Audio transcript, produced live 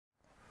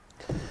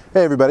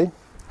Hey everybody,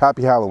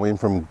 happy Halloween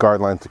from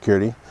Guardline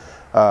Security.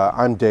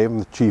 I'm Dave, I'm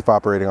the Chief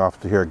Operating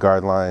Officer here at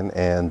Guardline,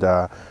 and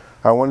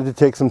I wanted to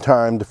take some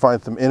time to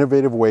find some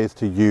innovative ways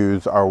to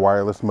use our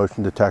wireless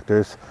motion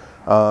detectors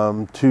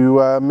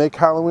to make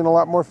Halloween a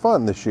lot more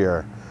fun this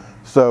year.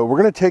 So we're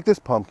going to take this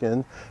pumpkin,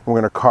 and we're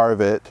going to carve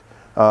it,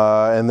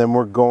 and then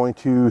we're going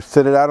to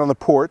sit it out on the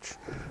porch.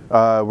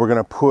 We're going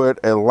to put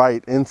a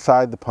light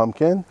inside the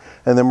pumpkin,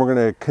 and then we're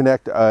going to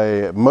connect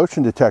a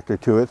motion detector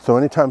to it, so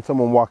anytime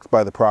someone walks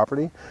by the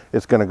property,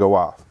 it's going to go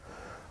off.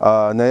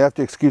 Now you have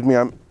to excuse me,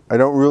 I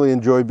don't really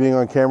enjoy being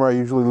on camera. I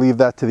usually leave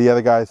that to the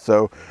other guys,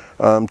 so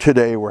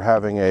today we're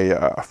having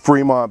a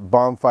Fremont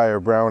Bonfire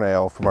Brown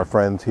Ale from our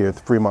friends here at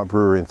the Fremont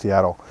Brewery in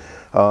Seattle.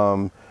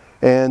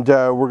 And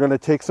we're going to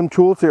take some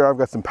tools here. I've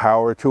got some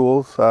power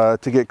tools to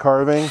get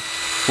carving.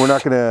 We're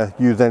not going to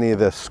use any of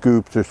the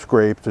scoops or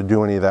scrapes or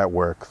do any of that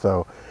work.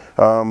 So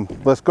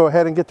let's go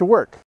ahead and get to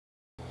work.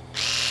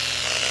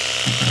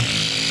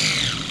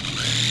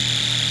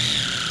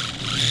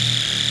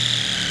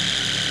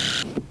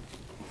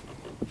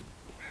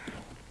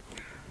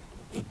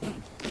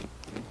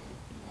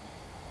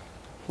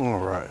 All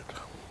right.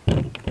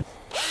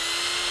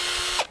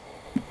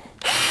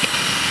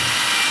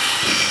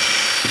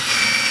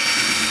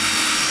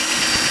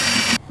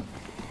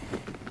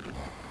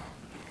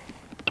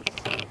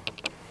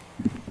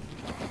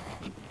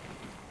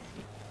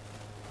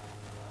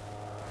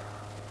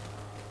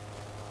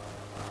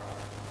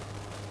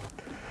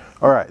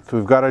 Alright, so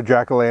we've got our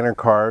jack-o'-lantern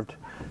carved,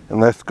 and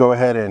let's go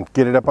ahead and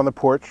get it up on the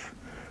porch.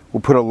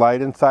 We'll put a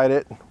light inside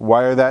it,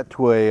 wire that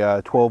to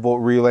a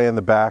 12-volt relay in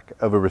the back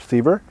of a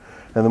receiver,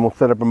 and then we'll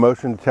set up a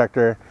motion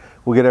detector.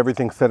 We'll get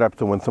everything set up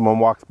so when someone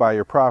walks by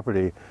your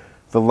property,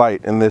 the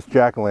light in this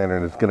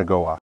jack-o'-lantern is going to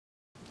go off.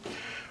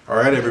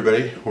 Alright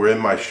everybody, we're in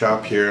my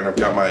shop here, and I've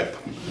got my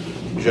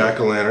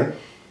jack-o'-lantern.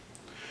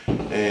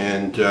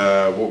 And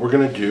what we're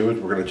going to do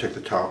is we're going to take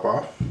the top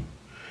off,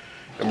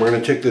 and we're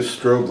going to take this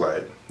strobe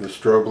light. The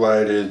strobe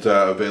light is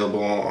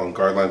available on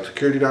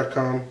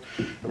guardlinesecurity.com,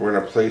 and we're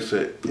going to place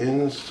it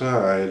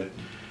inside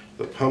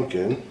the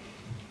pumpkin.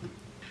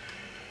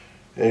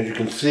 And as you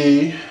can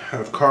see,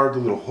 I've carved a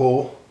little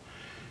hole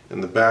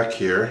in the back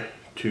here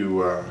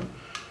to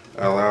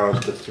allow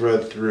us to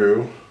thread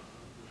through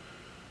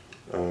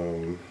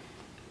and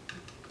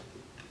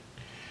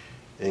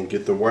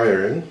get the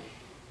wiring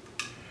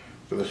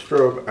for the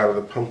strobe out of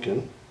the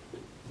pumpkin.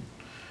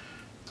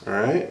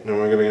 Alright, now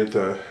we're going to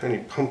get any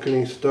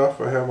pumpkin-y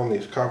stuff I have on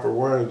these copper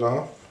wires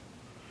off.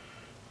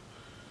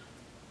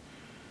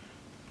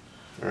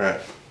 Alright,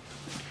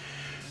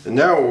 and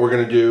now what we're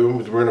going to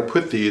do is we're going to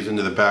put these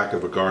into the back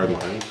of a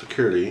Guardline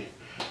Security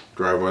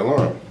driveway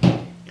alarm.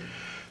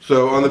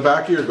 So on the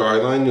back of your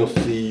Guardline, you'll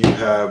see you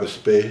have a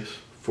space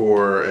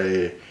for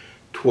a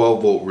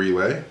 12-volt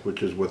relay,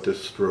 which is what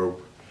this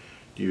strobe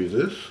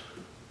uses.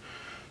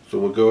 So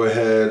we'll go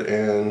ahead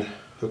and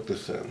hook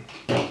this in.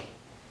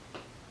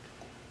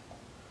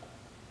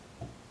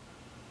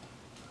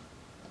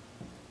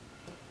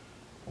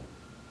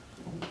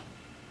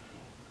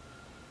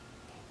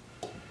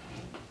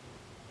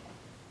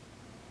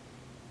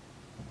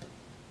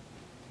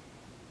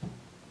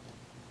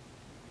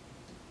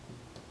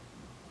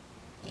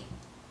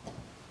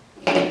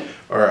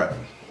 Alright,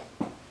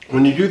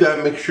 when you do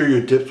that, make sure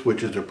your dip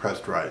switches are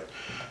pressed right.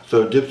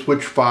 So dip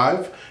switch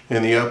 5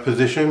 in the up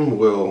position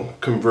will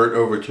convert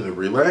over to the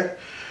relay.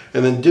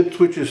 And then dip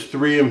switches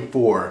 3 and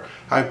 4,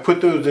 I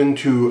put those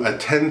into a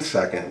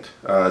 10-second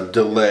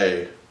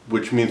delay,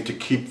 which means to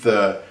keep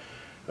the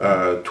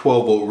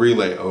 12-volt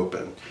relay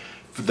open.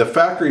 The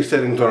factory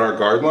settings on our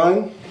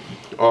Guardline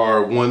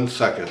are 1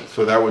 second,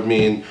 so that would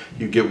mean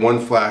you get one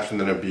flash and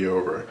then it'd be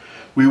over.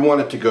 We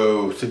want it to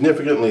go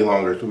significantly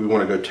longer, so we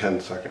want to go 10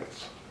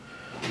 seconds.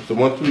 So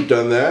once we've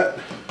done that,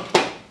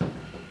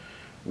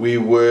 we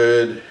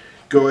would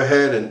go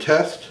ahead and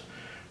test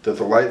that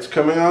the light's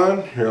coming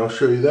on. Here, I'll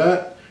show you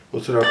that.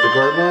 We'll set off the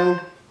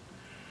Guardline.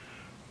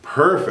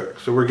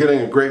 Perfect. So we're getting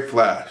a great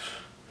flash.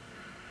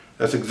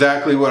 That's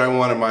exactly what I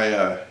want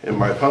in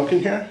my pumpkin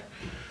here.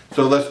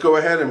 So let's go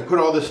ahead and put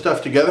all this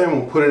stuff together, and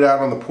we'll put it out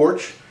on the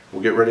porch.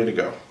 We'll get ready to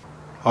go.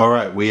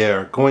 Alright, we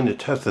are going to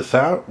test this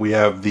out. We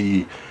have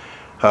the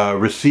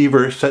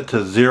receiver set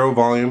to 0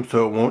 volume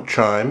so it won't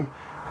chime.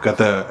 We've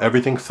got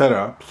everything set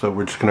up, so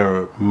we're just going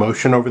to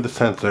motion over the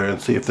sensor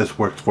and see if this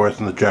works for us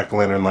and the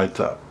jack-o'-lantern lights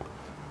up.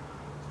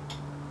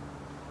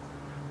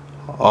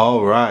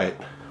 Alright,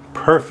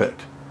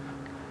 perfect.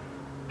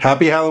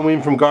 Happy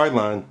Halloween from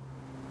Guardline.